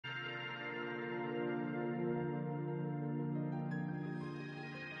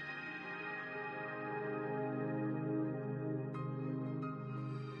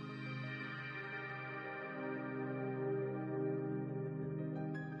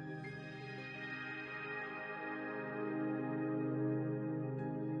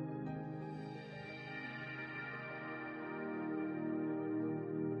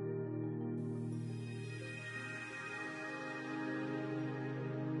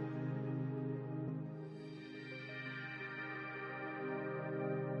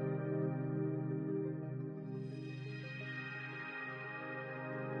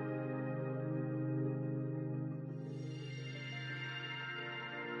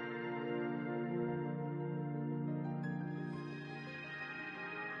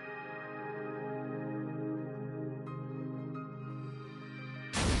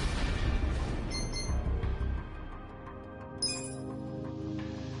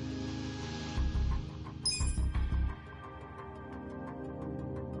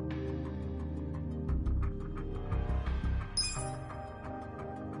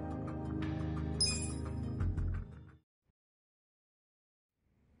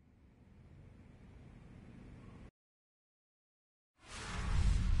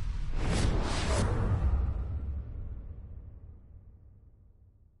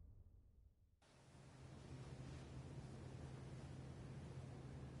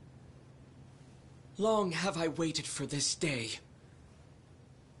Long have I waited for this day.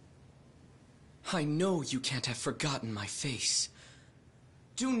 I know you can't have forgotten my face.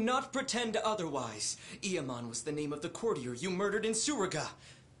 Do not pretend otherwise. Ieman was the name of the courtier you murdered in Suriga.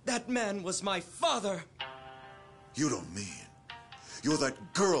 That man was my father. You don't mean you're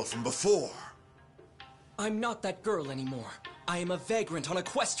that girl from before? I'm not that girl anymore. I am a vagrant on a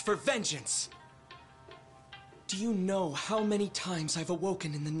quest for vengeance. Do you know how many times I've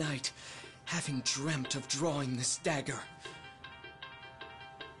awoken in the night, having dreamt of drawing this dagger?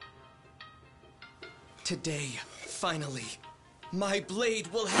 Today, finally, my blade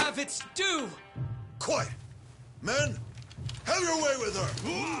will have its due! Quiet! Men, have your way with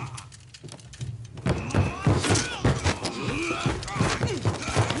her!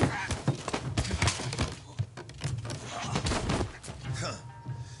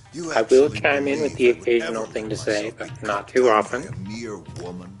 I will chime in with the occasional thing to say, but not too often. A mere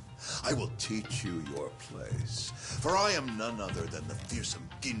woman, I will teach you your place. For I am none other than the fearsome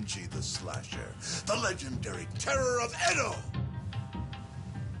Genji the Slasher, the legendary terror of Edo!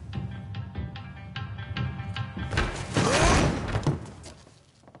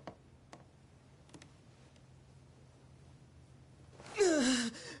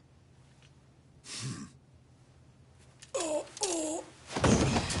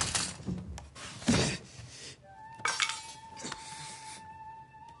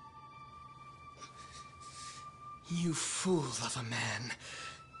 You fool of a man.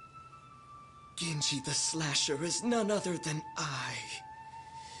 Genji the Slasher is none other than I.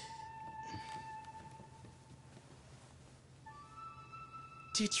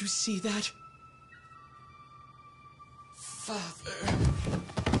 Did you see that? Father.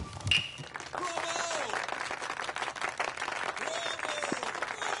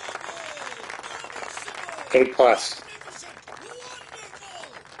 A plus.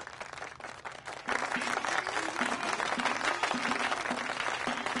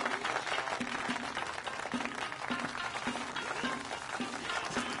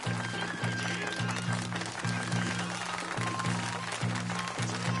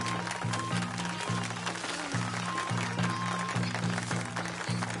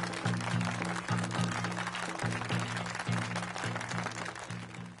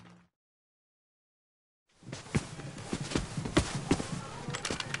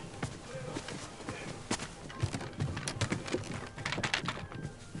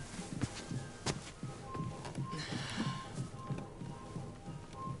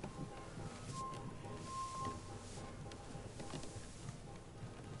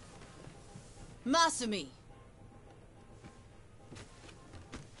 Masumi!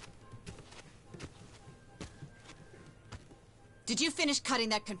 Did you finish cutting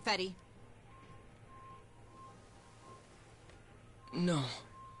that confetti? No.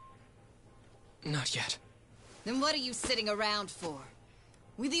 Not yet. Then what are you sitting around for?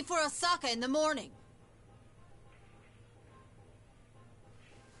 We leave for Osaka in the morning.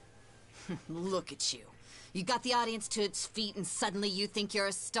 Look at you. You got the audience to its feet and suddenly you think you're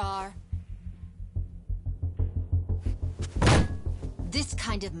a star? This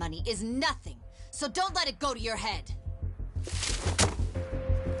kind of money is nothing, so don't let it go to your head.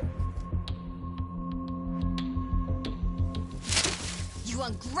 You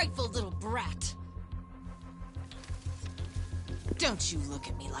ungrateful little brat. Don't you look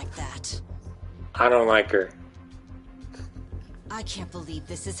at me like that. I don't like her. I can't believe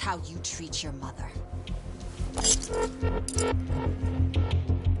this is how you treat your mother.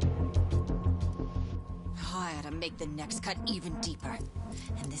 I ought to make the next cut even deeper.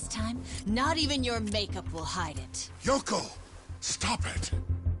 And this time, not even your makeup will hide it. Yoko! Stop it!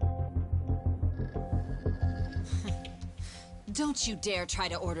 Don't you dare try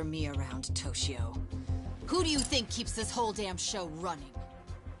to order me around, Toshio. Who do you think keeps this whole damn show running?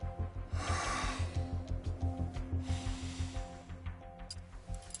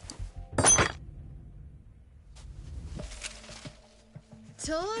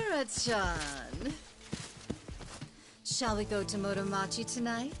 Tora-chan. Shall we go to Motomachi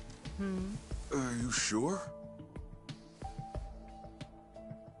tonight? Are you sure?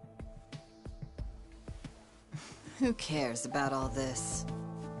 Who cares about all this?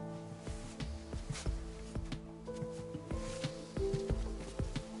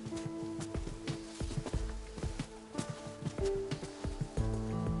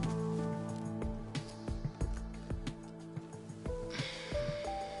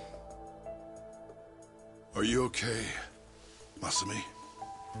 Are you okay, Masumi?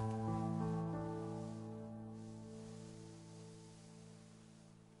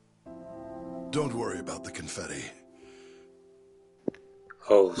 Don't worry about the confetti.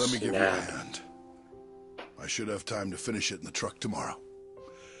 Oh, Let me give you a snap. hand. I should have time to finish it in the truck tomorrow.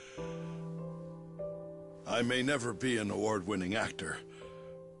 I may never be an award-winning actor,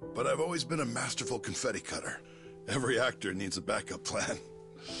 but I've always been a masterful confetti cutter. Every actor needs a backup plan.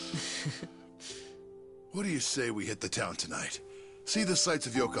 What do you say we hit the town tonight? See the sights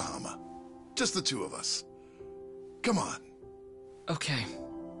of Yokohama. Just the two of us. Come on. Okay.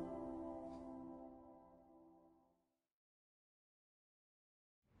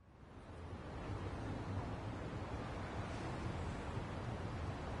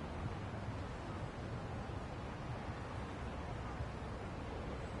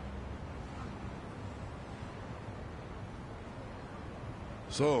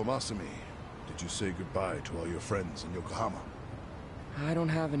 So, Masumi, did you say goodbye to all your friends in Yokohama? I don't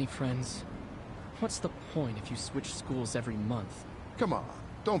have any friends. What's the point if you switch schools every month? Come on,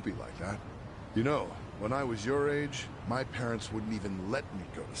 don't be like that. You know, when I was your age, my parents wouldn't even let me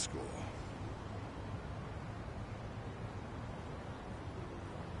go to school.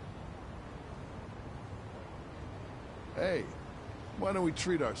 Hey, why don't we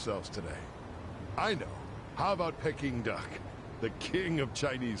treat ourselves today? I know. How about Peking duck? The king of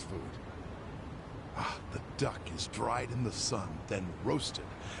Chinese food. Ah, the duck is dried in the sun, then roasted,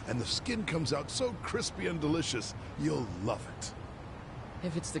 and the skin comes out so crispy and delicious, you'll love it.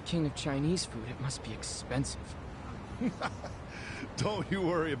 If it's the king of Chinese food, it must be expensive. Don't you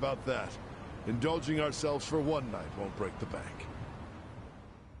worry about that. Indulging ourselves for one night won't break the bank.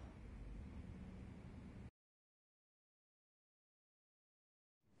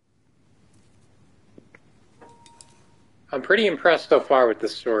 I'm pretty impressed so far with the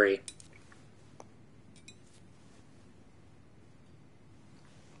story.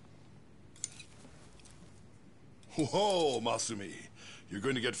 Whoa, Masumi. You're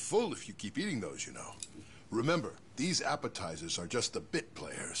going to get full if you keep eating those, you know. Remember, these appetizers are just the bit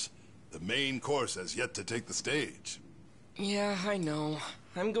players. The main course has yet to take the stage. Yeah, I know.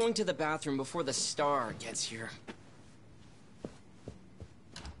 I'm going to the bathroom before the star gets here.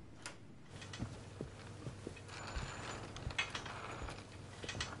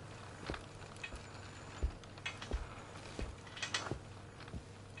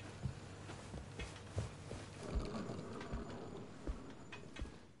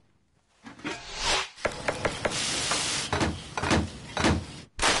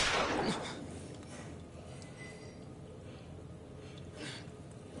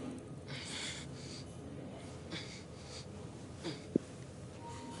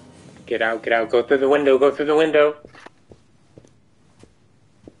 Get out, get out, go through the window, go through the window.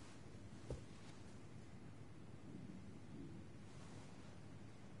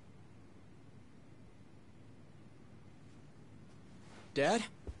 Dad?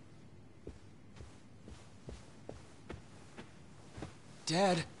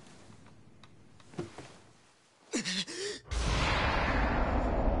 Dad?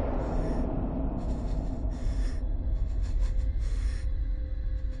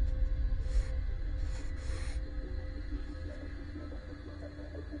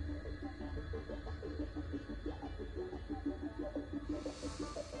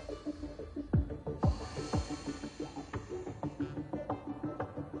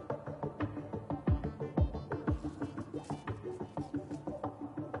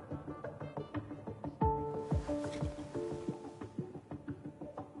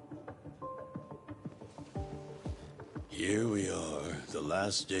 Here we are, the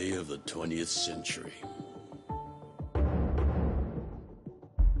last day of the 20th century.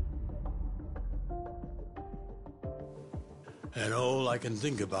 And all I can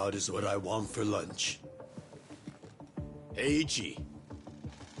think about is what I want for lunch. Hey, Ichi.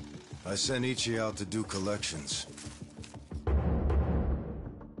 I sent Ichi out to do collections.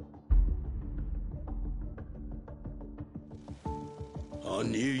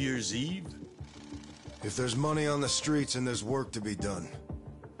 On New Year's Eve? If there's money on the streets and there's work to be done.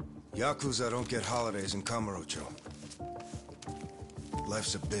 Yakuza don't get holidays in Kamurocho.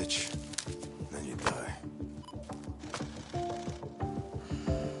 Life's a bitch. Then you die.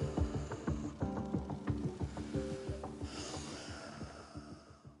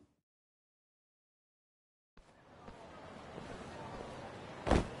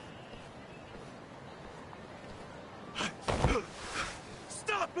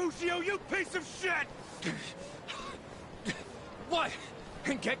 Stop, Ushio, you piece of shit! What?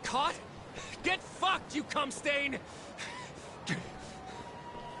 Get caught? Get fucked, you cum stain!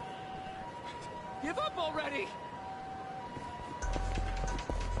 Give up already!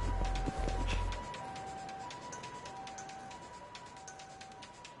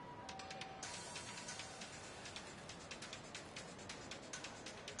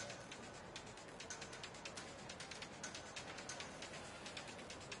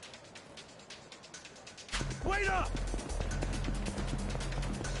 Straight up!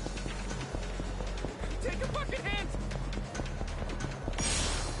 Take a fucking hint!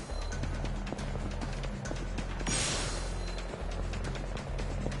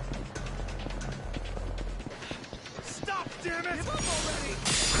 Stop, damn it! Give up already!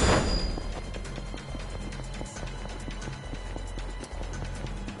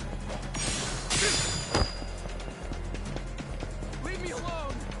 Leave me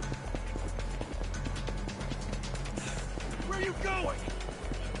alone! Where are you going?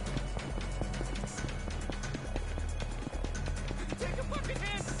 Take a fucking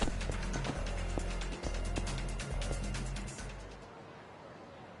hint!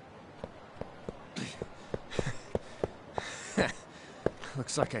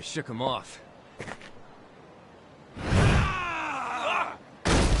 Looks like I shook him off.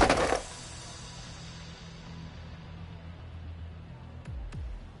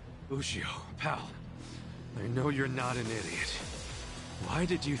 Ushio, pal, I know you're not an idiot. Why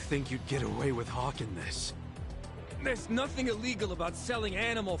did you think you'd get away with hawking this? There's nothing illegal about selling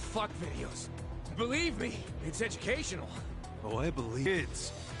animal fuck videos. Believe me, it's educational. Oh, I believe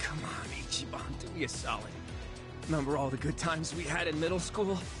Kids, come on, Ichiban, do me a solid. Remember all the good times we had in middle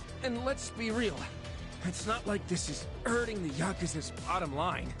school? And let's be real, it's not like this is hurting the Yakuza's bottom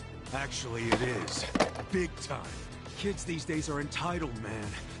line. Actually, it is. Big time. Kids these days are entitled, man.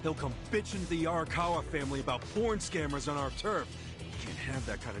 They'll come bitching to the Arakawa family about porn scammers on our turf. We can't have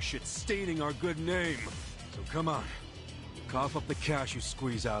that kind of shit staining our good name. So come on. Cough up the cash you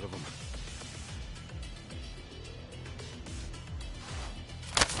squeeze out of them.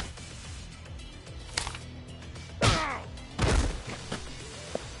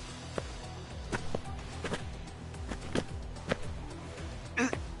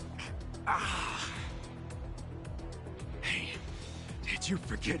 Did you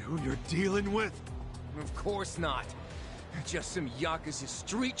forget who you're dealing with? Of course not. Just some Yakuza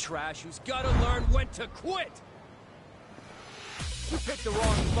street trash who's gotta learn when to quit! You picked the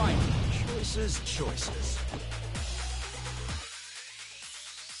wrong fight. Choices, choices.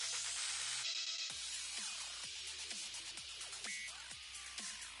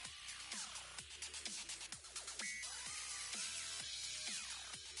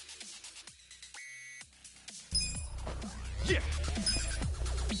 Yeah!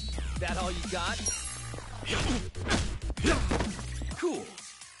 That all you got? Cool.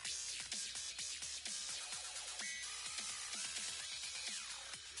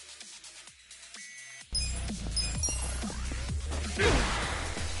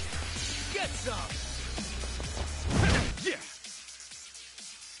 Get some! Yeah!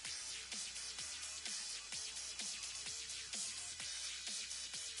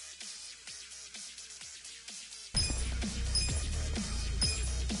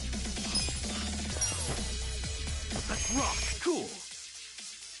 Let's rock. Cool.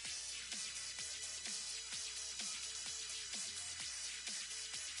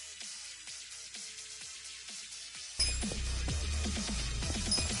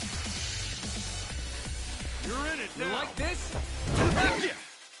 You're in it You now. like this? Yeah!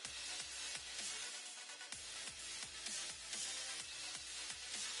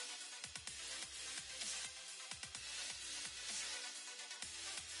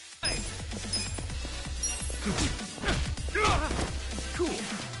 Cool.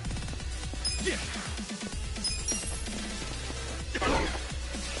 Yeah.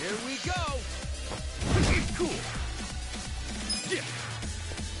 Here we go! Cool. Yeah.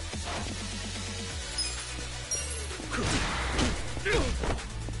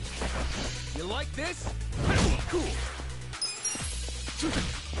 You like this? Cool.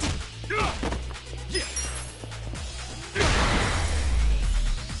 Yeah.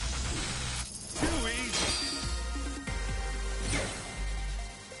 Too easy.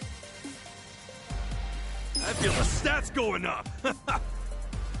 I feel the stats going up.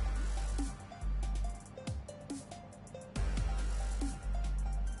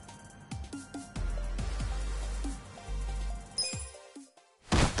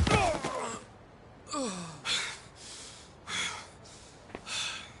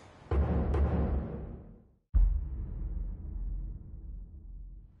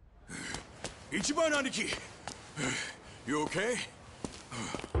 Ichiban Aniki, you okay?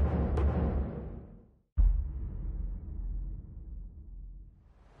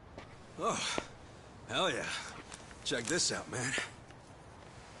 Oh, hell yeah. Check this out, man.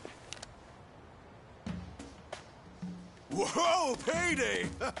 Whoa, payday!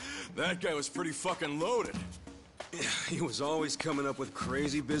 That guy was pretty fucking loaded. Yeah, he was always coming up with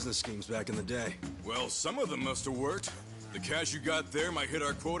crazy business schemes back in the day. Well, some of them must have worked. The cash you got there might hit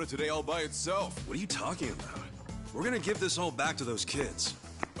our quota today all by itself. What are you talking about? We're gonna give this all back to those kids.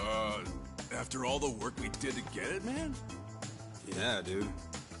 After all the work we did to get it, man? Yeah, dude.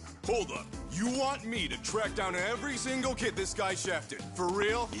 Hold up. You want me to track down every single kid this guy shafted? For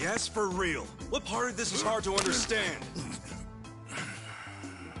real? Yes, for real. What part of this is hard to understand?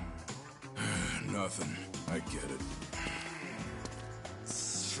 Nothing. I get it.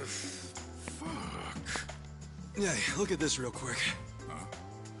 Fuck. Yeah, look at this real quick.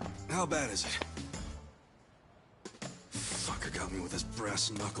 How bad is it? Fucker got me with his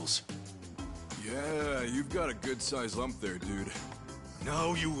brass knuckles. Yeah, you've got a good-sized lump there, dude.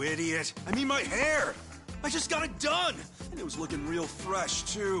 No, you idiot. I mean my hair! I just got it done! And it was looking real fresh,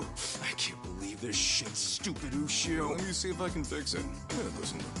 too. I can't believe this shit, stupid Ushio. Let me see if I can fix it. Yeah, it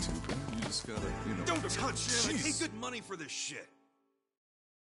doesn't look too bad. You just gotta, you know... Don't touch it! I Jeez. pay good money for this shit.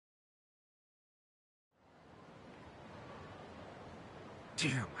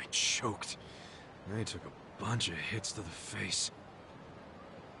 Damn, I choked. I took a bunch of hits to the face.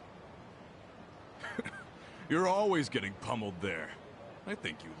 You're always getting pummeled there. I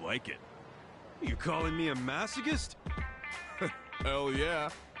think you like it. You calling me a masochist? Hell yeah.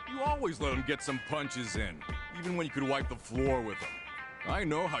 You always let him get some punches in, even when you could wipe the floor with him. I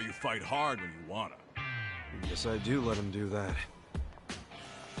know how you fight hard when you wanna. Yes, I do let him do that.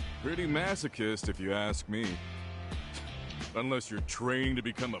 Pretty masochist, if you ask me. Unless you're training to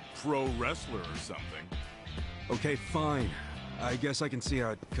become a pro wrestler or something. Okay, fine. I guess I can see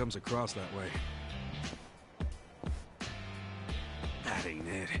how it comes across that way. That ain't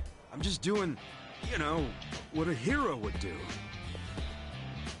it. I'm just doing, you know, what a hero would do.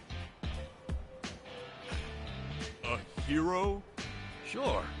 A hero?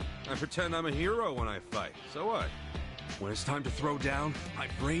 Sure. I pretend I'm a hero when I fight. So what? When it's time to throw down, my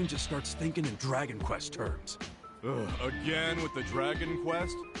brain just starts thinking in Dragon Quest terms. Ugh, again with the Dragon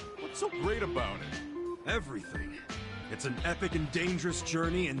Quest? What's so great about it? Everything. It's an epic and dangerous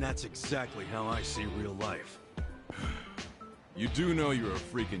journey, and that's exactly how I see real life. You do know you're a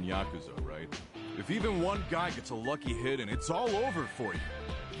freaking Yakuza, right? If even one guy gets a lucky hit and it's all over for you.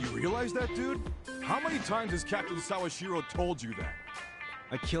 You realize that, dude? How many times has Captain Sawashiro told you that?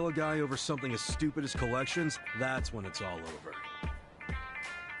 I kill a guy over something as stupid as collections, that's when it's all over.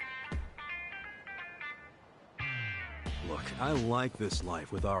 Look, I like this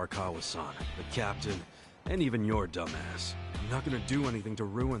life with Arakawa-san, the captain, and even your dumbass. I'm not gonna do anything to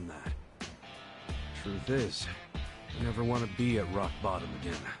ruin that. Truth is, I never want to be at rock bottom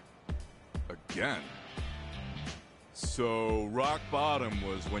again. Again? So, rock bottom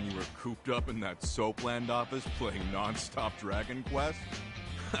was when you were cooped up in that Soapland office playing non-stop Dragon Quest?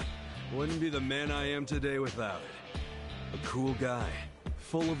 Wouldn't be the man I am today without it. A cool guy,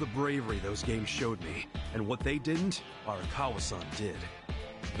 full of the bravery those games showed me, and what they didn't, Arakawa-san did.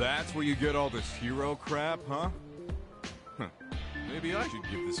 That's where you get all this hero crap, huh? Maybe I should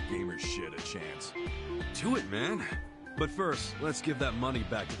give this gamer shit a chance. Do it, man. But first, let's give that money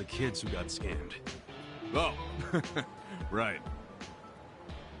back to the kids who got scammed. Oh, right.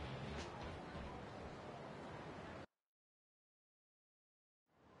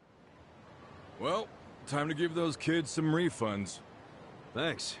 Well, time to give those kids some refunds.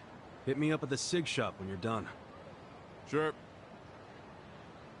 Thanks. Hit me up at the SIG shop when you're done. Sure.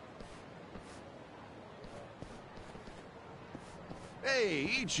 Hey,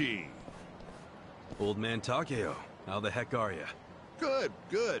 Ichi! Old man Takeo, how the heck are ya? Good,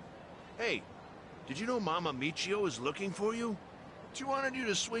 good. Hey, did you know Mama Michio is looking for you? She wanted you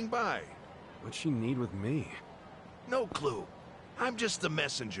to swing by. What'd she need with me? No clue. I'm just the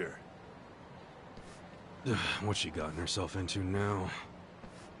messenger. What's she gotten herself into now?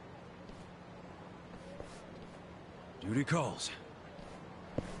 Duty calls.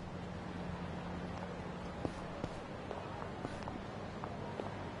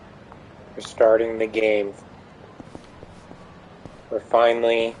 We're starting the game. We're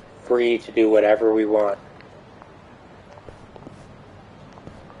finally free to do whatever we want.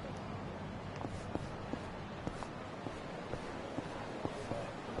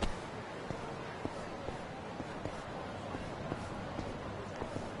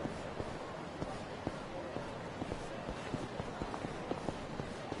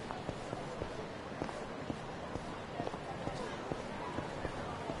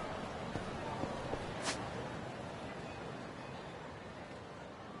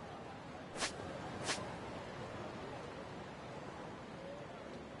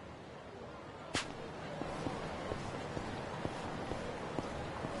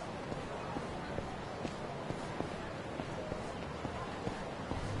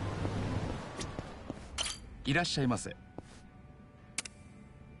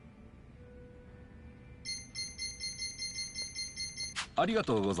 ありが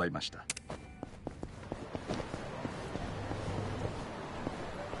とうございました。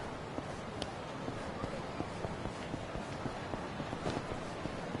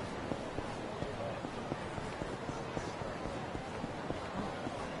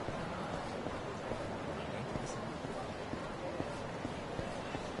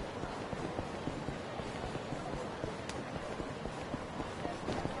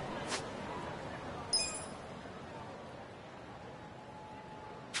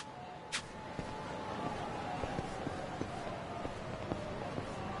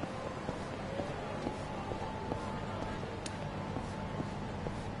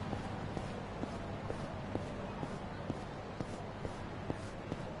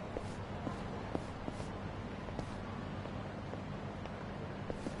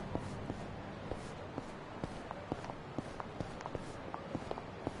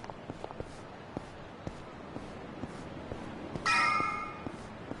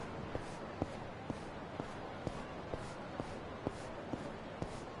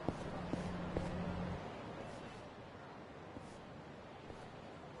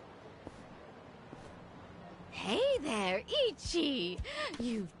Hey there, Ichi!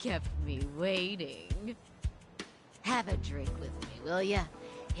 You've kept me waiting. Have a drink with me, will ya?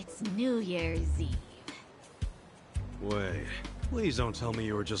 It's New Year's Eve. Wait, please don't tell me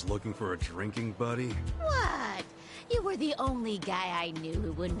you were just looking for a drinking buddy. What? You were the only guy I knew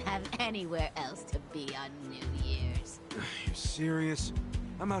who wouldn't have anywhere else to be on New Year's. You serious?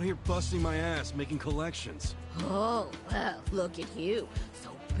 I'm out here busting my ass, making collections. Oh, well, look at you. So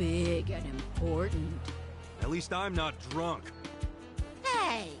big and important. At least I'm not drunk.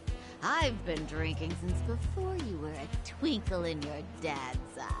 Hey, I've been drinking since before you were a twinkle in your dad's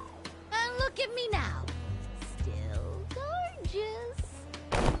eye. And look at me now. Still gorgeous.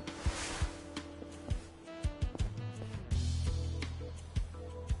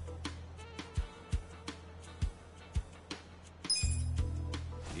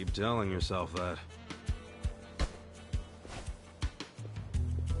 Keep telling yourself that.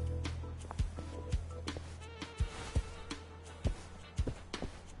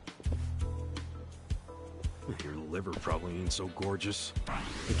 Your liver probably ain't so gorgeous.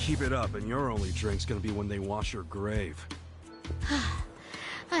 But keep it up, and your only drink's gonna be when they wash your grave.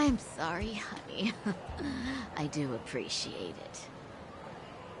 I'm sorry, honey. I do appreciate it.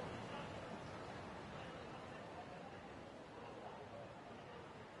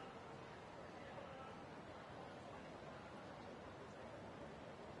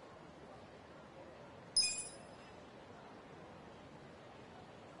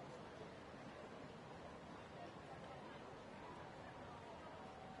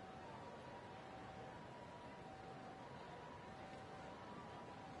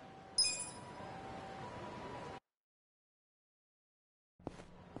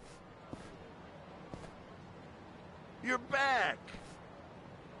 You're back!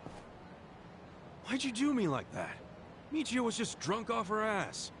 Why'd you do me like that? Michio was just drunk off her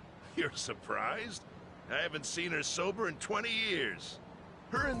ass. You're surprised? I haven't seen her sober in 20 years.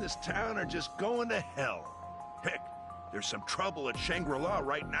 Her and this town are just going to hell. Heck, there's some trouble at Shangri-La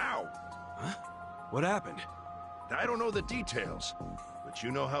right now. Huh? What happened? I don't know the details, but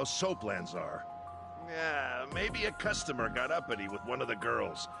you know how soaplands are. Yeah, maybe a customer got uppity with one of the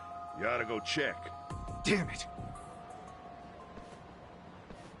girls. You ought to go check. Damn it!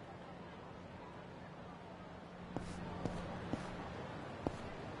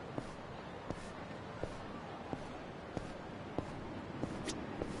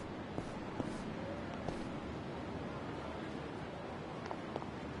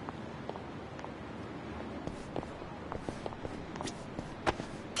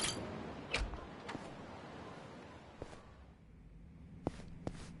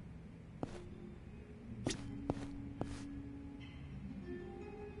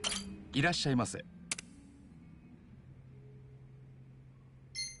いらっしゃいませ。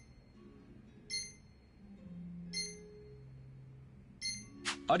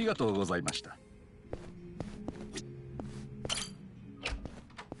ありがとうございました。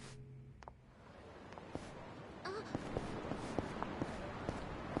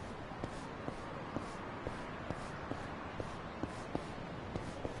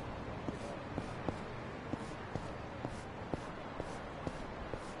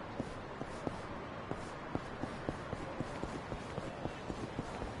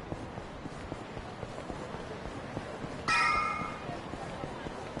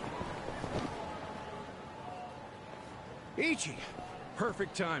Ichi!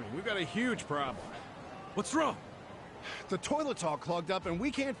 Perfect timing. We've got a huge problem. What's wrong? The toilet's all clogged up and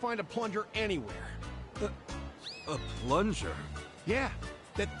we can't find a plunger anywhere. A plunger? Yeah,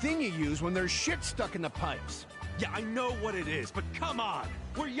 that thing you use when there's shit stuck in the pipes. Yeah, I know what it is, but come on!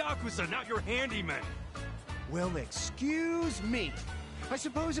 We're Yakuza, not your handyman! Well, excuse me. I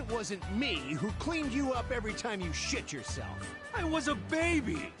suppose it wasn't me who cleaned you up every time you shit yourself. I was a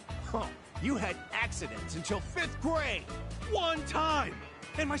baby! Huh, you had accidents until 5th grade! One time!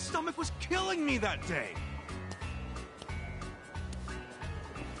 And my stomach was killing me that day!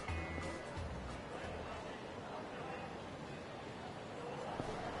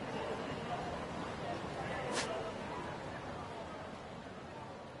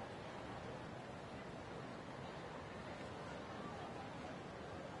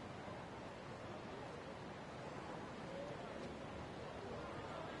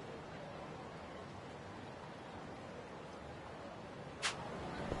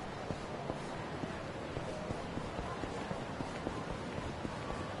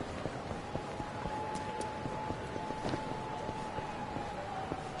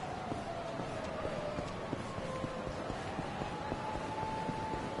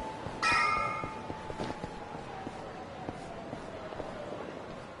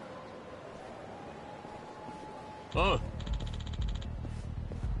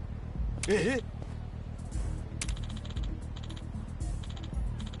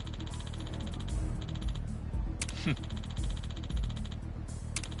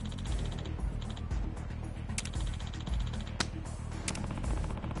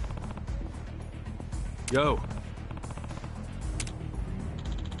 Yo.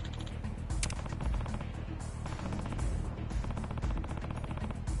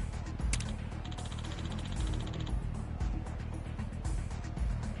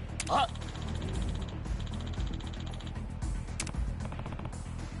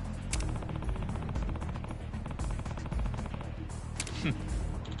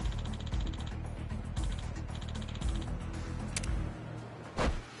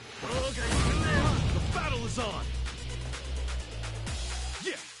 The battle is on!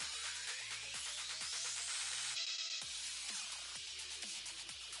 Yeah!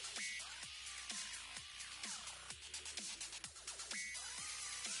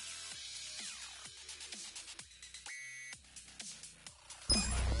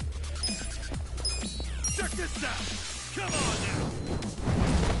 Check this out! Come on now!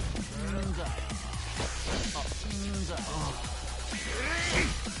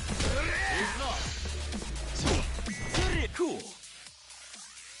 Cool.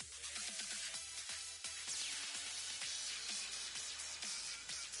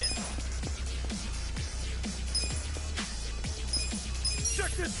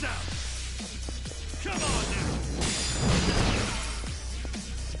 Check this out! Come on now!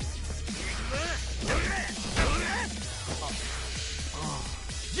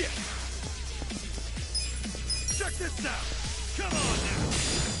 Yeah! Check this out! Come on now!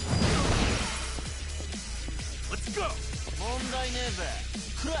 Let's go!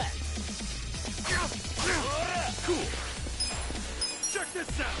 Cool! Check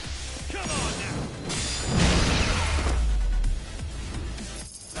this out! Come on now!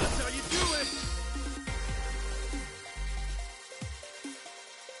 That's how you do it!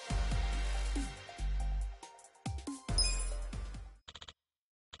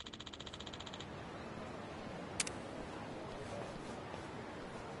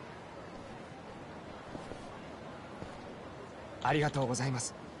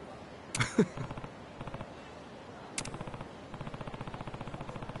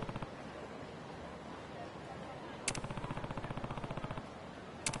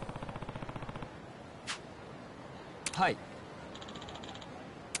 Hi.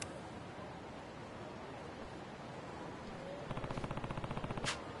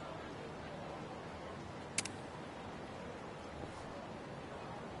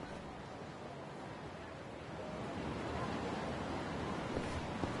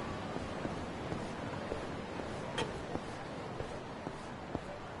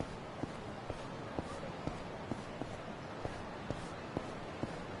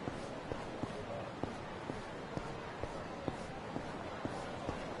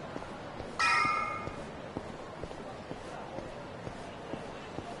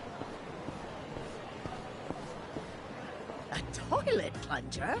 Toilet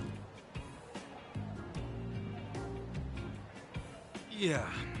plunger? Yeah.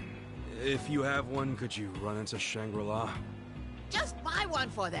 If you have one, could you run into Shangri-La? Just buy one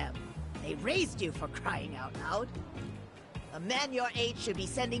for them. They raised you, for crying out loud. A man your age should be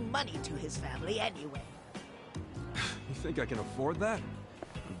sending money to his family anyway. You think I can afford that?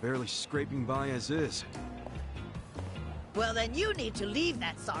 I'm barely scraping by as is. Well, then you need to leave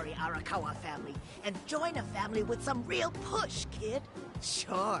that sorry Arakawa family and join a family with some real push, kid.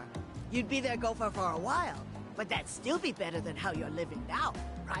 Sure, you'd be their gopher for a while, but that'd still be better than how you're living now,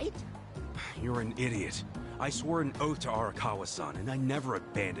 right? You're an idiot. I swore an oath to Arakawa-san, and I never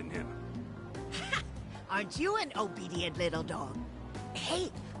abandoned him. Aren't you an obedient little dog?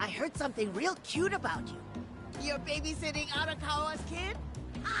 Hey, I heard something real cute about you. You're babysitting Arakawa's kid?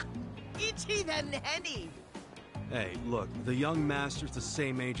 Ha! Ichi the nanny! Hey, look, the young master's the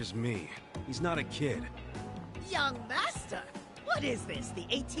same age as me. He's not a kid. Young master? What is this, the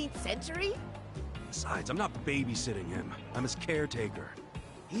 18th century? Besides, I'm not babysitting him. I'm his caretaker.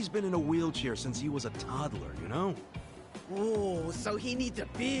 He's been in a wheelchair since he was a toddler, you know? Oh, so he needs a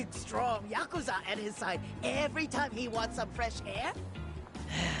big, strong Yakuza at his side every time he wants some fresh air?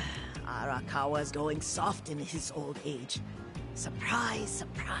 Arakawa's going soft in his old age. Surprise,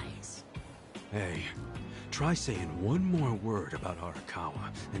 surprise. Hey, try saying one more word about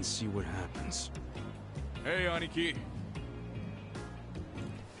Arakawa and see what happens. Hey, Aniki.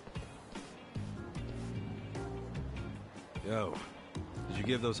 Yo, did you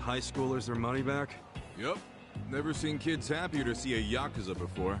give those high schoolers their money back? Yep. Never seen kids happier to see a Yakuza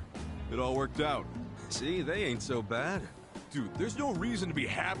before. It all worked out. See, they ain't so bad. Dude, there's no reason to be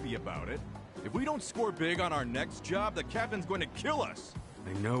happy about it. If we don't score big on our next job, the captain's going to kill us.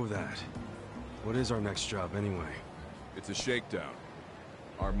 I know that. What is our next job, anyway? It's a shakedown.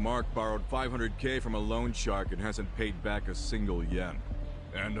 Our Mark borrowed 500K from a loan shark and hasn't paid back a single yen.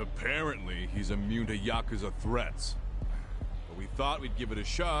 And apparently, he's immune to Yakuza threats. But we thought we'd give it a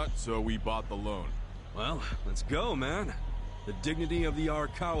shot, so we bought the loan. Well, let's go, man. The dignity of the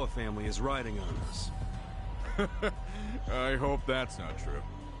Arakawa family is riding on us. I hope that's not true.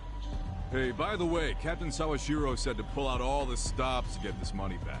 Hey, by the way, Captain Sawashiro said to pull out all the stops to get this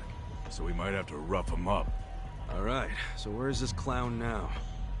money back. So we might have to rough him up. Alright, so where's this clown now?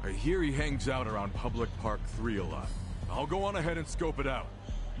 I hear he hangs out around Public Park 3 a lot. I'll go on ahead and scope it out.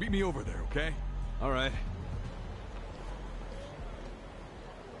 Meet me over there, okay? Alright.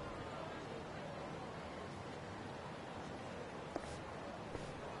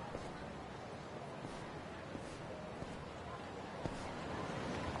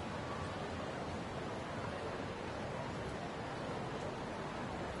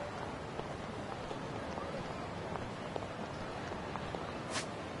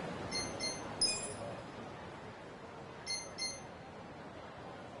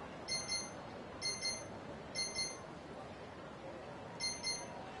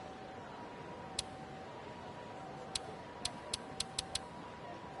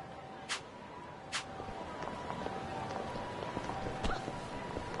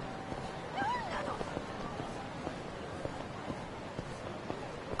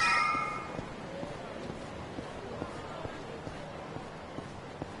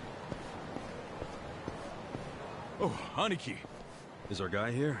 Oh, Aniki. Is our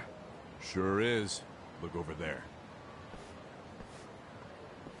guy here? Sure is. Look over there.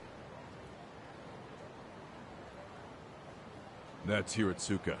 That's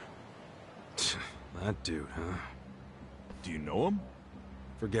Hiratsuka. That dude, huh? Do you know him?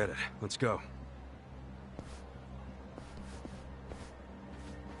 Forget it. Let's go.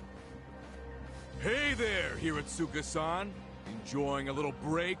 Hey there, Hiratsuka-san. Enjoying a little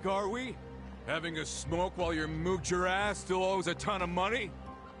break, are we? Having a smoke while your moocher ass still owes a ton of money?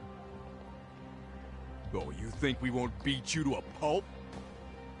 Oh, you think we won't beat you to a pulp?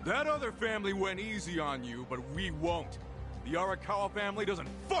 That other family went easy on you, but we won't. The Arakawa family doesn't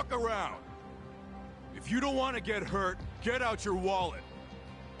fuck around. If you don't want to get hurt, get out your wallet.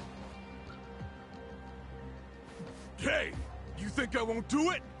 Hey, you think I won't do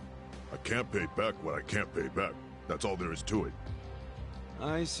it? I can't pay back what I can't pay back. That's all there is to it.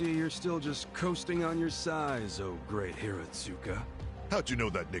 I see you're still just coasting on your size, oh great Hiratsuka. How'd you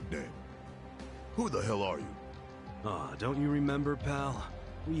know that nickname? Who the hell are you? Ah, don't you remember, pal?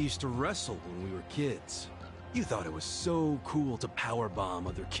 We used to wrestle when we were kids. You thought it was so cool to powerbomb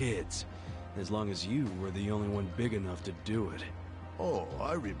other kids, as long as you were the only one big enough to do it. Oh,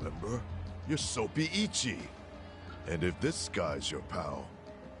 I remember. You're Soapy Ichi. And if this guy's your pal,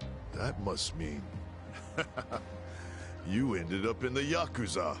 that must mean... you ended up in the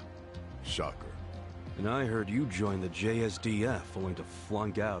Yakuza. Shocker. And I heard you joined the JSDF only to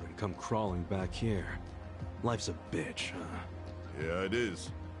flunk out and come crawling back here. Life's a bitch, huh? Yeah, it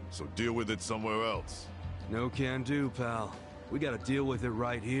is. So deal with it somewhere else. No can do, pal. We gotta deal with it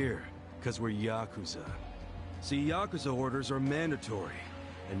right here, 'cause we're Yakuza. See, Yakuza orders are mandatory,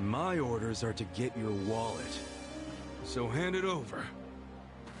 and my orders are to get your wallet. So hand it over.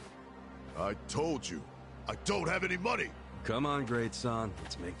 I told you, I don't have any money. Come on, great son.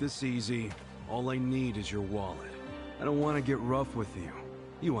 Let's make this easy. All I need is your wallet. I don't want to get rough with you.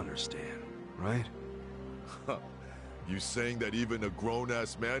 You understand, right? You saying that even a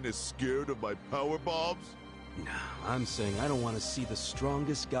grown-ass man is scared of my power bombs? No, I'm saying I don't want to see the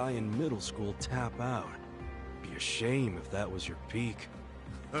strongest guy in middle school tap out. Be a shame if that was your peak.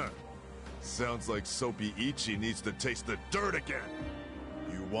 Huh. Sounds like Soapy Ichi needs to taste the dirt again.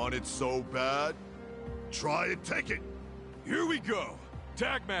 You want it so bad? Try and take it. Here we go.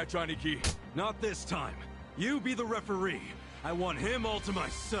 Tag match, Aniki. Not this time. You be the referee. I want him all to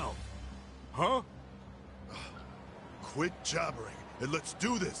myself. Huh? Quit jabbering and let's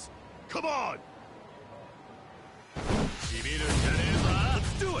do this. Come on! Let's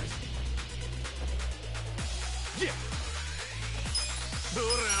do it! Yeah!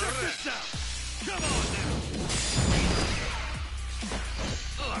 Check this out! Come on now!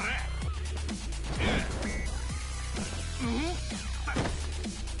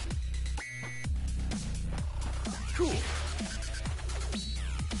 Cool.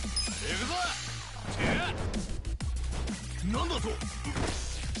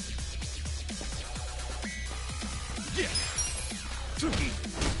 Yeah.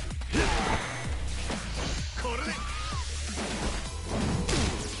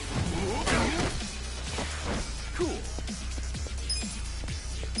 Cool.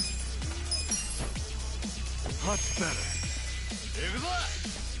 Much better.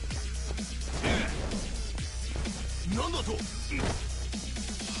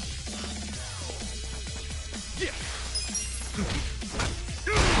 Yeah. Too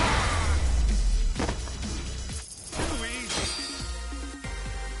easy.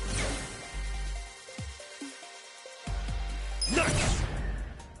 Nice.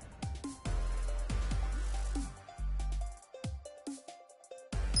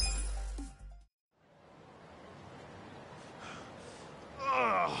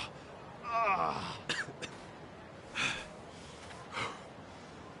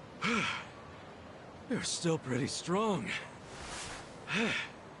 You're still pretty strong.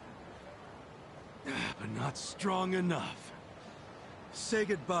 But not strong enough. Say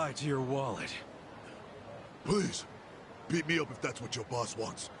goodbye to your wallet. Please, beat me up if that's what your boss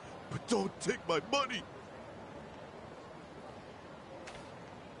wants. But don't take my money!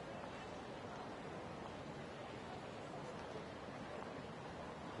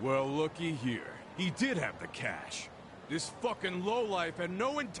 Well, looky here. He did have the cash. This fucking lowlife had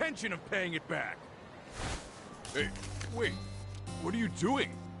no intention of paying it back. Hey, wait. What are you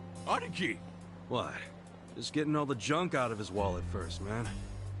doing? Aniki! What? Just getting all the junk out of his wallet first, man.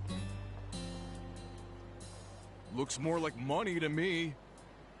 Looks more like money to me.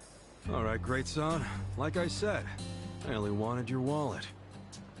 All right, great son. Like I said, I only wanted your wallet.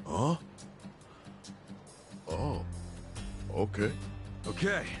 Huh? Oh. Okay.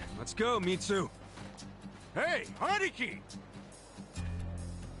 Okay, let's go, Mitsu. Hey, Aniki!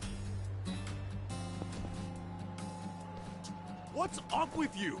 What's up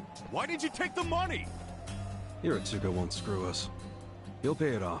with you? Why did you take the money? Hiratsuka won't screw us. He'll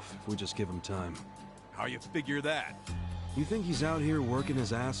pay it off if we just give him time. How you figure that? You think he's out here working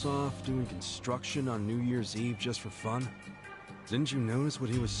his ass off, doing construction on New Year's Eve just for fun? Didn't you notice what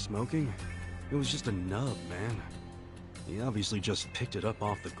he was smoking? It was just a nub, man. He obviously just picked it up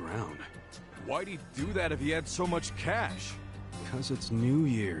off the ground. Why'd he do that if he had so much cash? Because it's New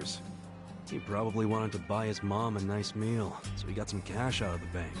Year's. He probably wanted to buy his mom a nice meal, so he got some cash out of the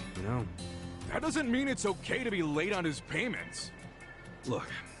bank, you know? That doesn't mean it's okay to be late on his payments. Look,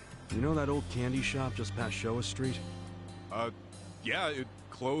 you know that old candy shop just past Showa Street? Yeah, it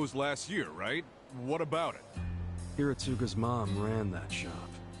closed last year, right? What about it? Hiratsuka's mom ran that shop.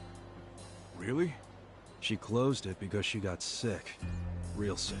 Really? She closed it because she got sick.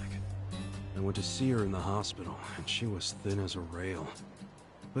 Real sick. I went to see her in the hospital, and she was thin as a rail.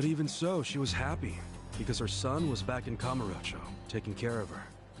 But even so, she was happy, because her son was back in Kamurocho, taking care of her.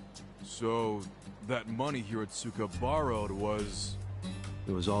 So, that money Hiratsuka borrowed was...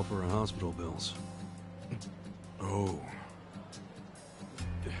 It was all for her hospital bills. Oh.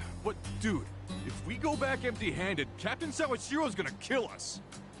 But, dude, if we go back empty-handed, Captain Sawashiro's gonna kill us!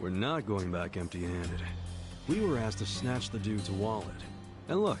 We're not going back empty-handed. We were asked to snatch the dude's wallet.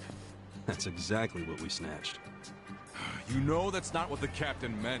 And look, that's exactly what we snatched. You know that's not what the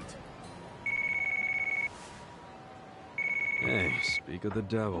captain meant. Hey, speak of the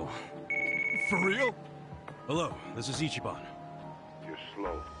devil. For real? Hello, this is Ichiban. You're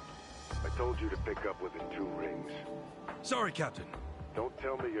slow. I told you to pick up within 2 rings. Sorry, Captain. Don't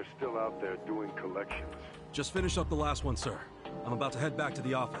tell me you're still out there doing collections. Just finished up the last one, sir. I'm about to head back to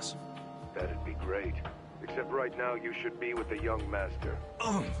the office. That'd be great. Except right now you should be with the young master.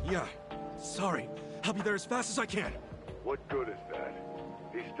 Yeah. Sorry. I'll be there as fast as I can. What good is that?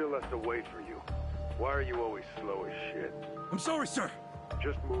 He still has to wait for you. Why are you always slow as shit? I'm sorry, sir.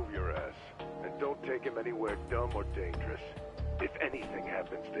 Just move your ass. And don't take him anywhere dumb or dangerous. If anything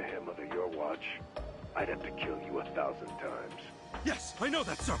happens to him under your watch, I'd have to kill you 1,000 times. Yes, I know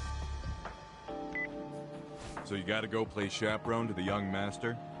that, sir. So you gotta go play chaperone to the young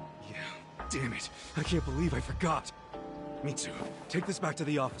master? Yeah, damn it. I can't believe I forgot. Mitsu, take this back to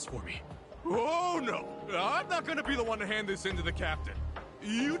the office for me. Oh, no! I'm not gonna be the one to hand this in to the captain.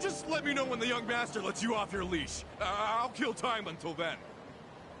 You just let me know when the young master lets you off your leash. I'll kill time until then.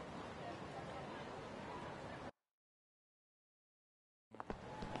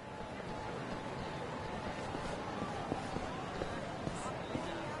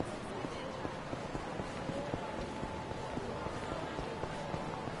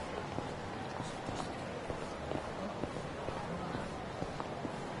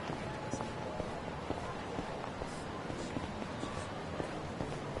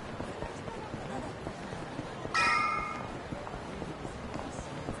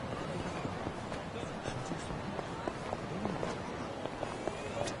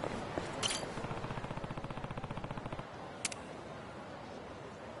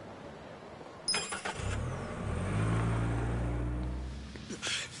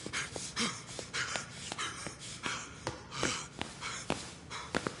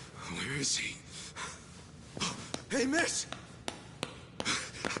 Where is he? Hey, miss!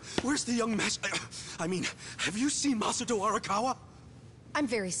 Where's the young master? I mean, have you seen Masato Arakawa? I'm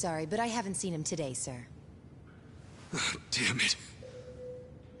very sorry, but I haven't seen him today, sir. Damn it.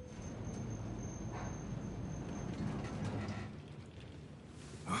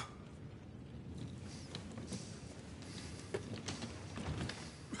 Huh?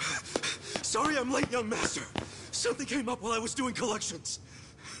 Sorry I'm late, young master. Something came up while I was doing collections.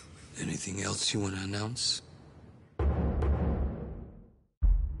 Anything else you want to announce?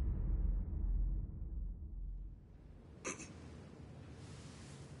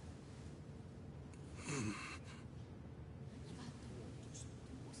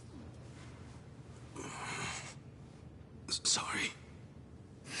 Sorry.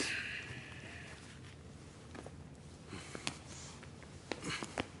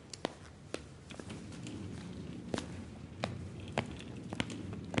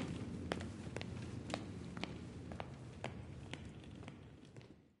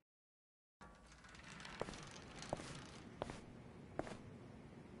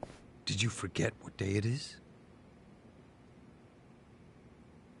 Did you forget what day it is?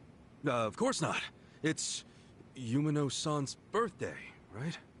 Of course not. It's Yumino-san's birthday,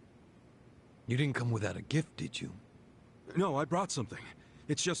 right? You didn't come without a gift, did you? No, I brought something.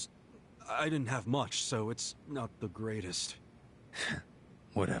 It's just, I didn't have much, so it's not the greatest.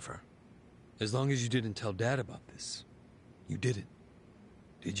 Whatever. As long as you didn't tell Dad about this. You didn't.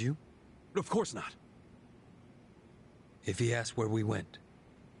 Did you? Of course not. If he asks where we went,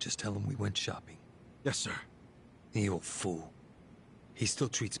 just tell him we went shopping. Yes, sir. The old fool. He still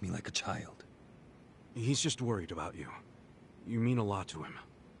treats me like a child. He's just worried about you. You mean a lot to him.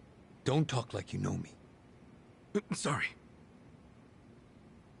 Don't talk like you know me. Sorry.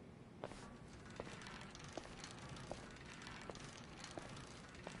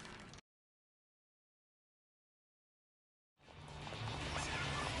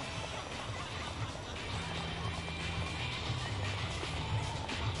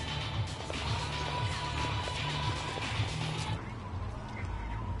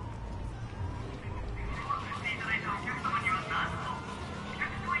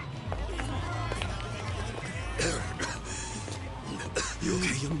 You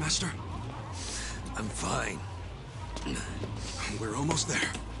okay, young master? I'm fine. We're almost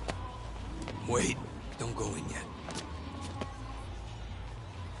there. Wait, don't go in yet.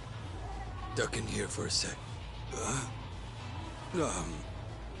 Duck in here for a sec.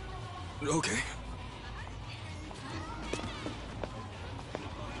 Okay.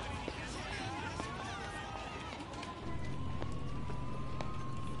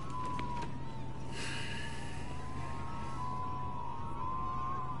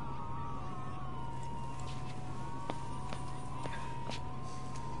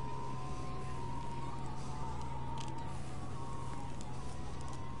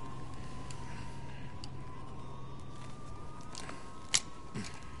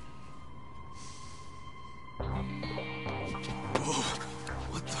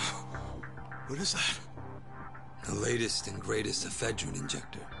 What is that? The latest and greatest ephedrine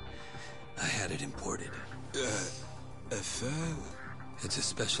injector. I had it imported. Ephedrine? It's a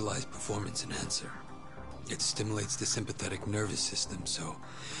specialized performance enhancer. It stimulates the sympathetic nervous system, so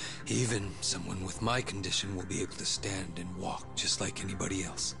even someone with my condition will be able to stand and walk just like anybody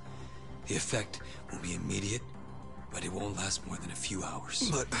else. The effect will be immediate, but it won't last more than a few hours.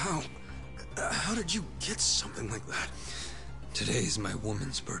 But how? How did you get something like that? Today is my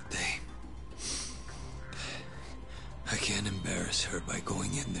woman's birthday. I can't embarrass her by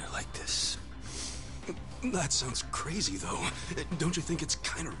going in there like this. That sounds crazy, though. Don't you think it's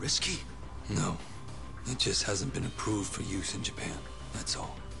kind of risky? No. It just hasn't been approved for use in Japan. That's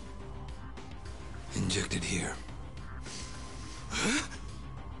all. Inject it here. Huh?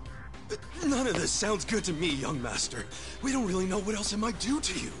 None of this sounds good to me, young master. We don't really know what else it might do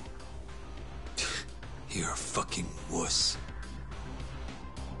to you. You're a fucking wuss.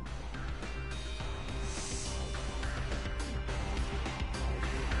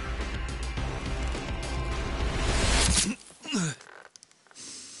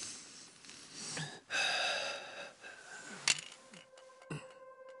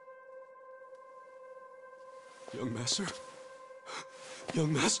 Young master?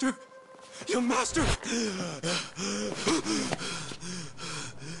 Young master? Young master!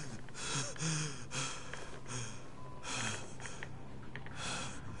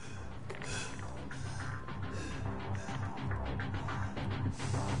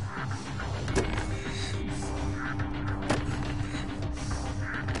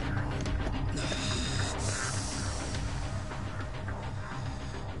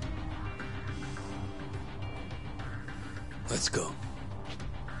 Let's go.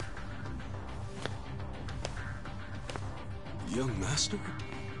 Young master?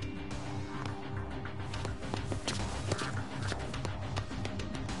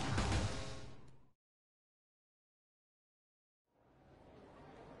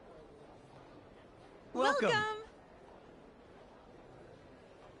 Welcome.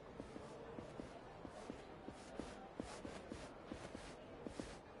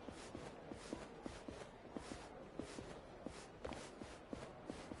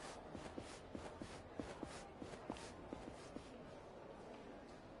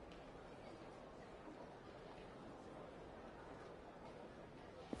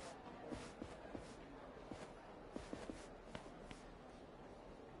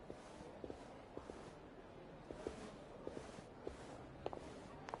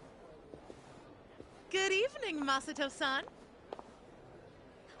 Good evening, Masato-san.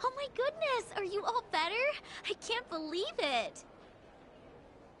 Oh my goodness, are you all better? I can't believe it.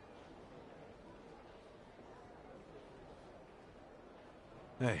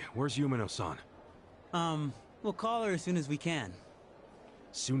 Hey, where's Yumino-san? We'll call her as soon as we can.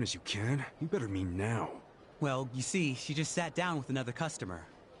 Soon as you can? You better mean now. Well, you see, she just sat down with another customer.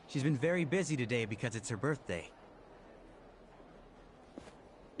 She's been very busy today because it's her birthday.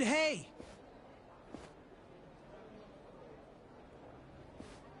 Hey!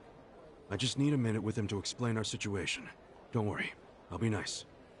 I just need a minute with him to explain our situation. Don't worry, I'll be nice.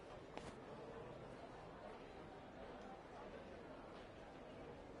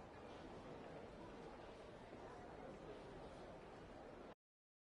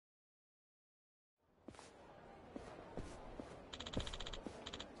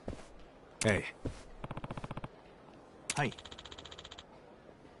 Hey. Hi.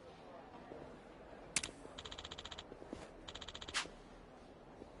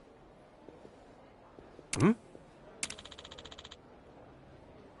 Hmm?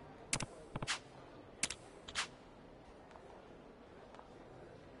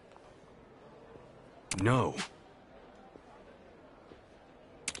 No.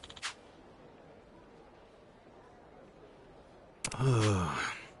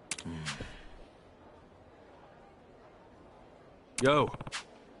 Yo.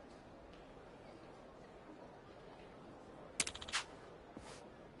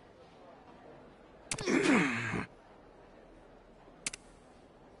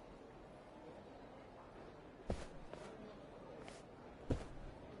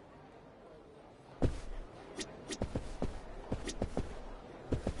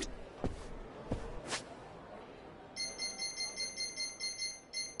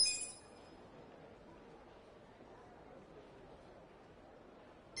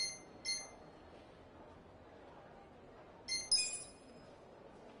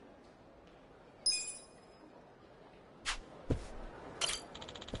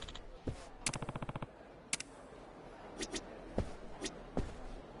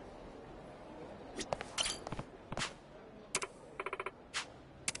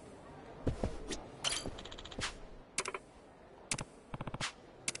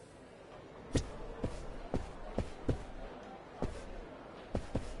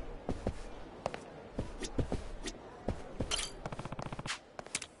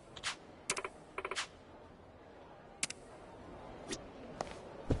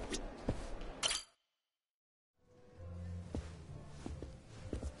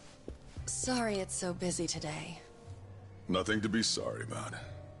 Sorry it's so busy today. Nothing to be sorry about.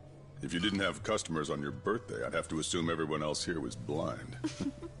 If you didn't have customers on your birthday, I'd have to assume everyone else here was blind.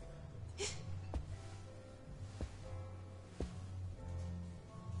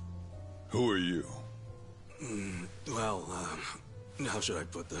 Who are you? Well, how should I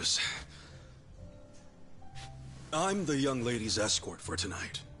put this? I'm the young lady's escort for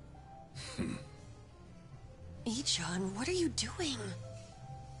tonight. Ichan, what are you doing?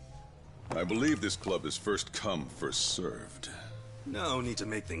 I believe this club is first come, first served. No need to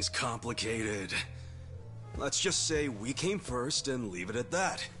make things complicated. Let's just say we came first and leave it at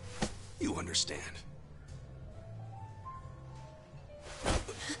that. You understand.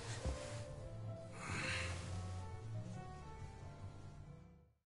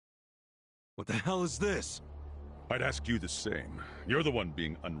 What the hell is this? I'd ask you the same. You're the one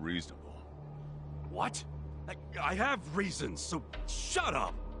being unreasonable. What? I have reasons, so shut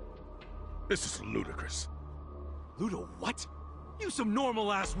up! This is ludicrous. Ludo, what? Use some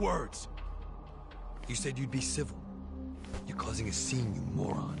normal-ass words! You said you'd be civil. You're causing a scene, you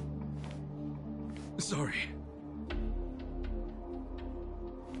moron. Sorry.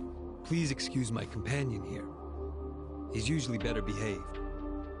 Please excuse my companion here. He's usually better behaved.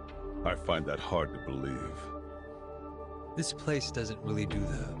 I find that hard to believe. This place doesn't really do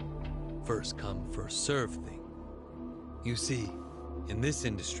the first come, first serve thing. You see, in this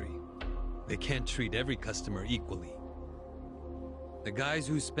industry, they can't treat every customer equally. The guys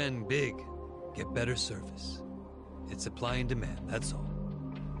who spend big get better service. It's supply and demand, that's all.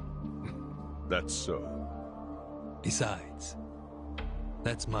 That's so. Besides,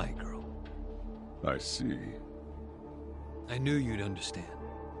 that's my girl. I see. I knew you'd understand.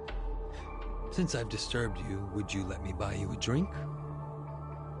 Since I've disturbed you, would you let me buy you a drink?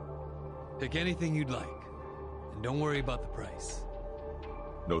 Pick anything you'd like, and don't worry about the price.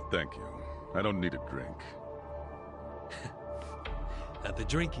 No, thank you. I don't need a drink. Not the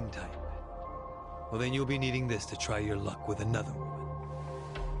drinking type. Well, then you'll be needing this to try your luck with another woman.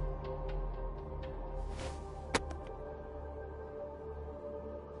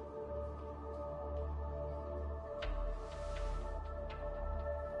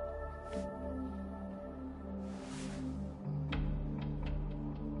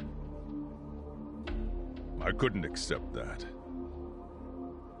 I couldn't accept that.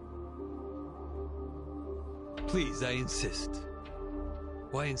 Please, I insist.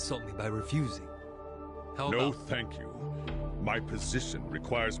 Why insult me by refusing? How No, about... thank you. My position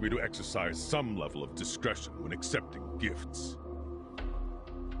requires me to exercise some level of discretion when accepting gifts.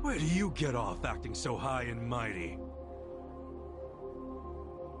 Where do you get off acting so high and mighty?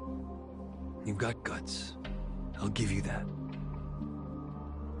 You've got guts. I'll give you that.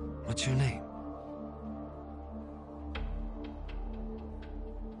 What's your name?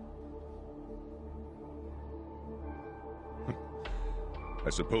 I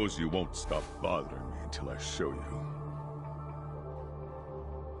suppose you won't stop bothering me until I show you.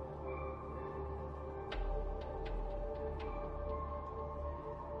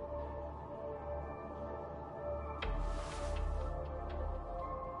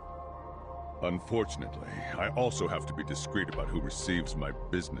 Unfortunately, I also have to be discreet about who receives my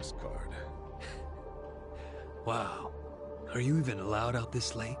business card. Wow. Are you even allowed out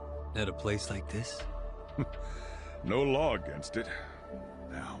this late? At a place like this? No law against it.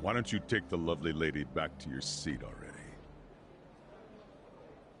 Now, why don't you take the lovely lady back to your seat already?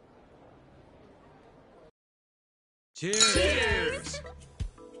 Cheers! Cheers!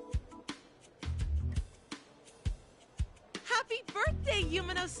 Happy birthday,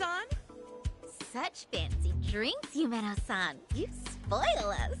 Yumino-san! Such fancy drinks, Yumeno-san. You spoil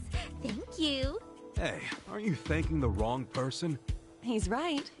us. Thank you. Hey, aren't you thanking the wrong person? He's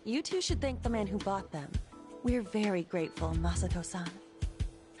right. You two should thank the man who bought them. We're very grateful, Masato-san.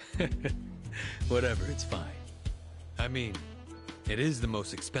 Whatever, it's fine. I mean, it is the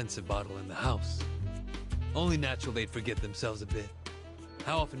most expensive bottle in the house. Only natural they'd forget themselves a bit.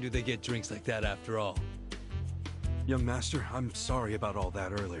 How often do they get drinks like that after all? Young master, I'm sorry about all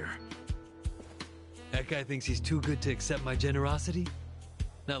that earlier. That guy thinks he's too good to accept my generosity?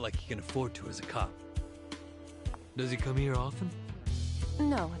 Not like he can afford to as a cop. Does he come here often?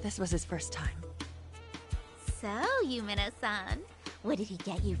 No, this was his first time. So, Yumeno-san, what did he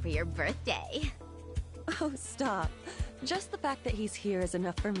get you for your birthday? Oh, stop. Just the fact that he's here is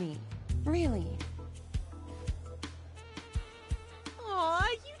enough for me. Really. Aw,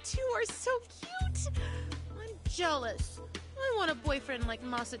 you two are so cute! I'm jealous. I want a boyfriend like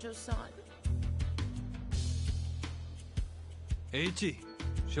Masato-san. Eiichi,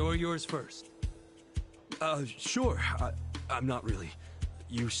 show her yours first. Sure. I'm not really.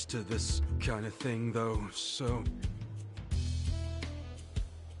 used to this kind of thing, though, so...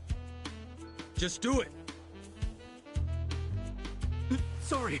 Just do it!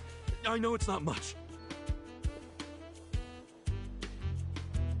 Sorry, I know it's not much.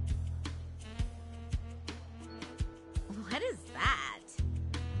 What is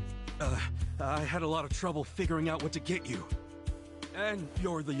that? I had a lot of trouble figuring out what to get you. And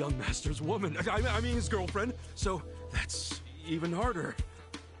you're the young master's woman. I mean his girlfriend, so that's even harder.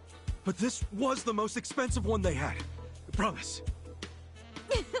 But this was the most expensive one they had. Promise.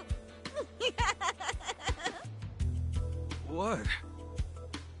 What?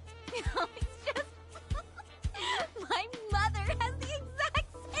 No, it's just... My mother has the exact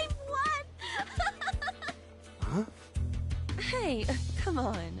same one! Huh? Hey, come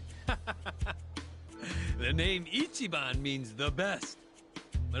on. The name Ichiban means the best.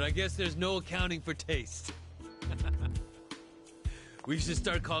 But I guess there's no accounting for taste. We should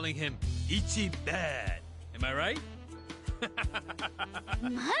start calling him Ichiban. Am I right?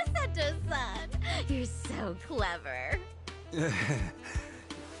 Masato-san! You're so clever.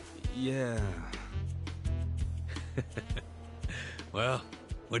 Yeah. Well,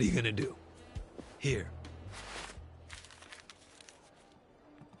 what are you gonna do? Here.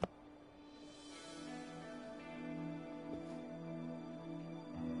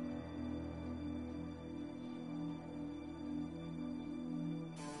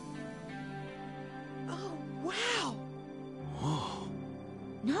 Oh, wow! Whoa.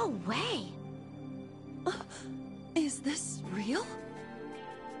 No way! Is this real?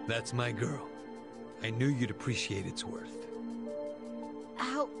 That's my girl. I knew you'd appreciate its worth.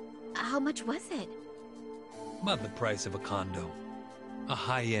 How much was it? About the price of a condo. A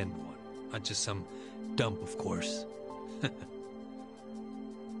high-end one. Not just some dump, of course.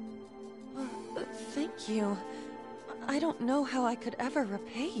 Thank you. I don't know how I could ever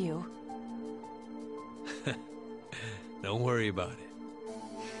repay you. Don't worry about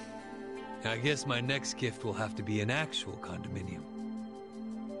it. I guess my next gift will have to be an actual condominium.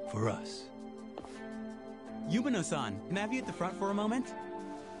 For us. Yumino-san, can I have you at the front for a moment?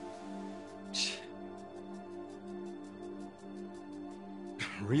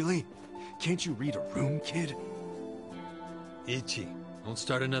 Really? Can't you read a room, kid? Ichi, don't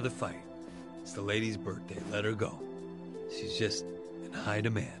start another fight. It's the lady's birthday. Let her go. She's just in high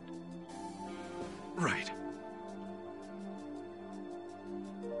demand. Right.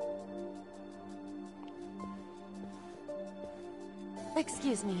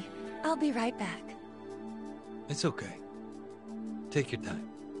 Excuse me. I'll be right back. It's okay. Take your time.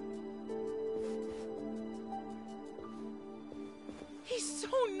 He's so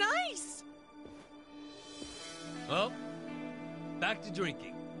nice! Well, back to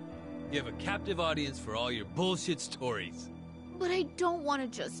drinking. You have a captive audience for all your bullshit stories. But I don't want to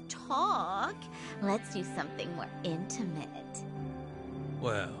just talk. Let's do something more intimate.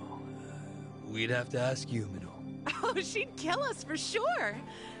 Well, we'd have to ask Yumino. Oh, she'd kill us for sure.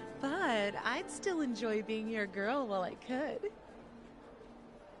 But I'd still enjoy being your girl while I could.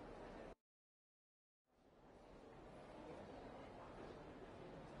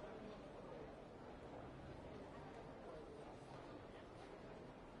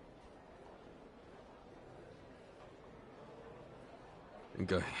 I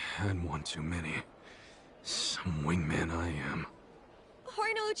think I had one too many. Some wingman I am.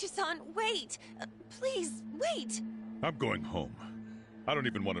 Horinouchi-san, wait! Please, wait! I'm going home. I don't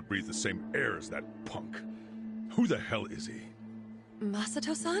even want to breathe the same air as that punk. Who the hell is he?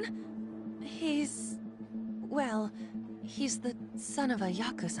 Masato-san? He's... well, he's the son of a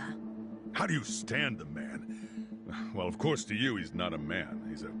Yakuza. How do you stand the man? Well, of course to you he's not a man.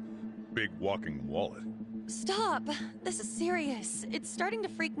 He's a big walking wallet. Stop! This is serious. It's starting to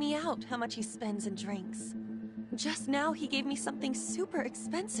freak me out how much he spends and drinks. Just now he gave me something super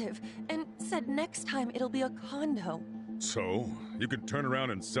expensive and said next time it'll be a condo. So, you could turn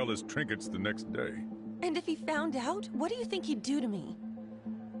around and sell his trinkets the next day. And if he found out, what do you think he'd do to me?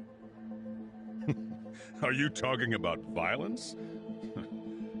 Are you talking about violence?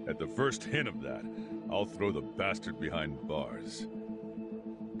 At the first hint of that, I'll throw the bastard behind bars.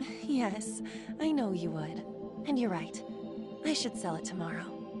 Yes, I know you would. And you're right. I should sell it tomorrow.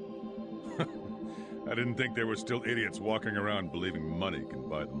 I didn't think there were still idiots walking around believing money can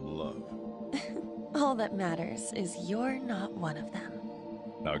buy them love. All that matters is you're not one of them.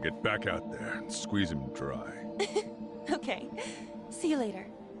 Now get back out there and squeeze him dry. Okay. See you later.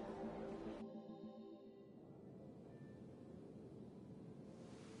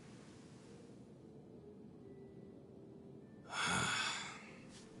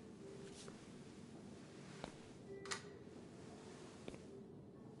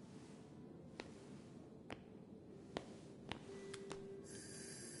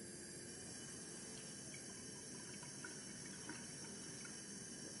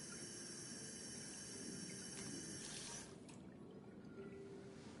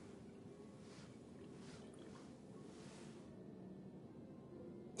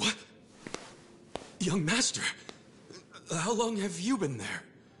 Young master, how long have you been there?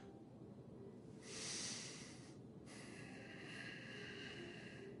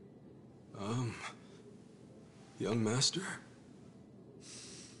 Young master?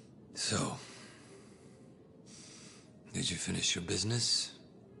 So, did you finish your business?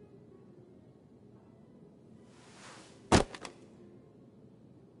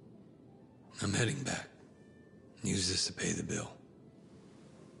 I'm heading back. Use this to pay the bill.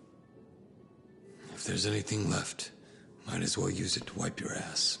 If there's anything left, might as well use it to wipe your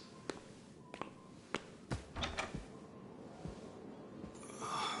ass.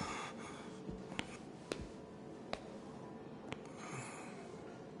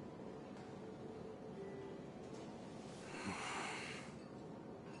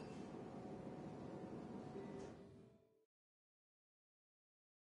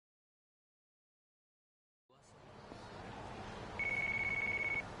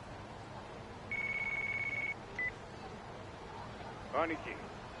 Aniki,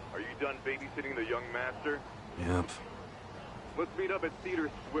 are you done babysitting the young master? Yep. Let's meet up at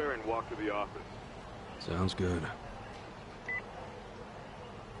Cedar Square and walk to the office. Sounds good.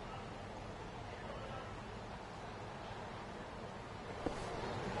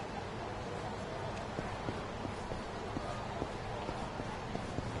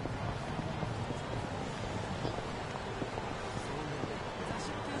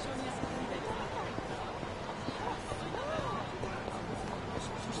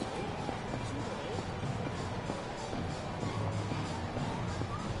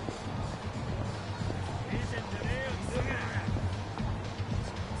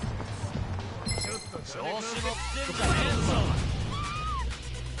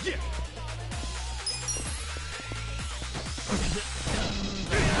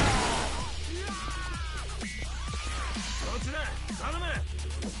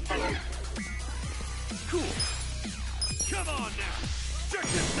 Cool. Come on now. Check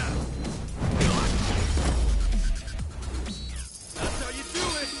this out. That's how you do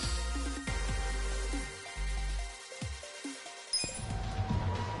it.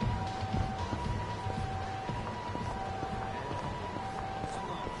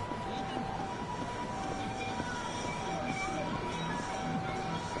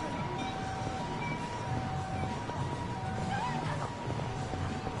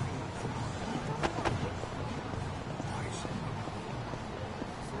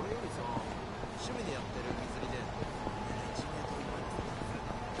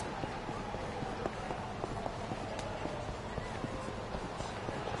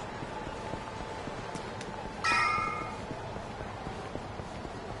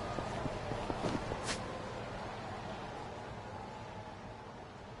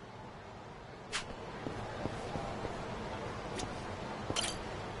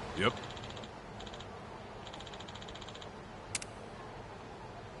 Yep.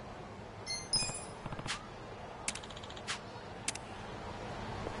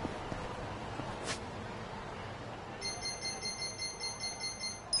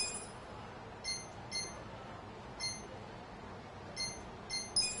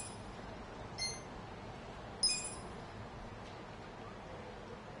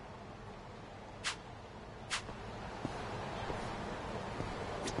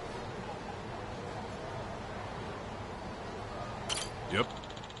 Yep.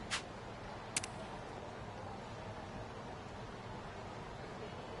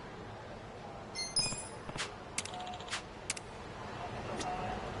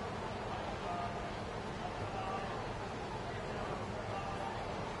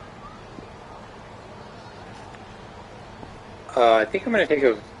 I think I'm going to take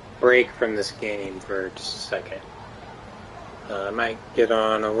a break from this game for just a second. I might get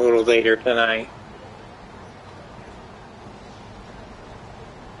on a little later tonight.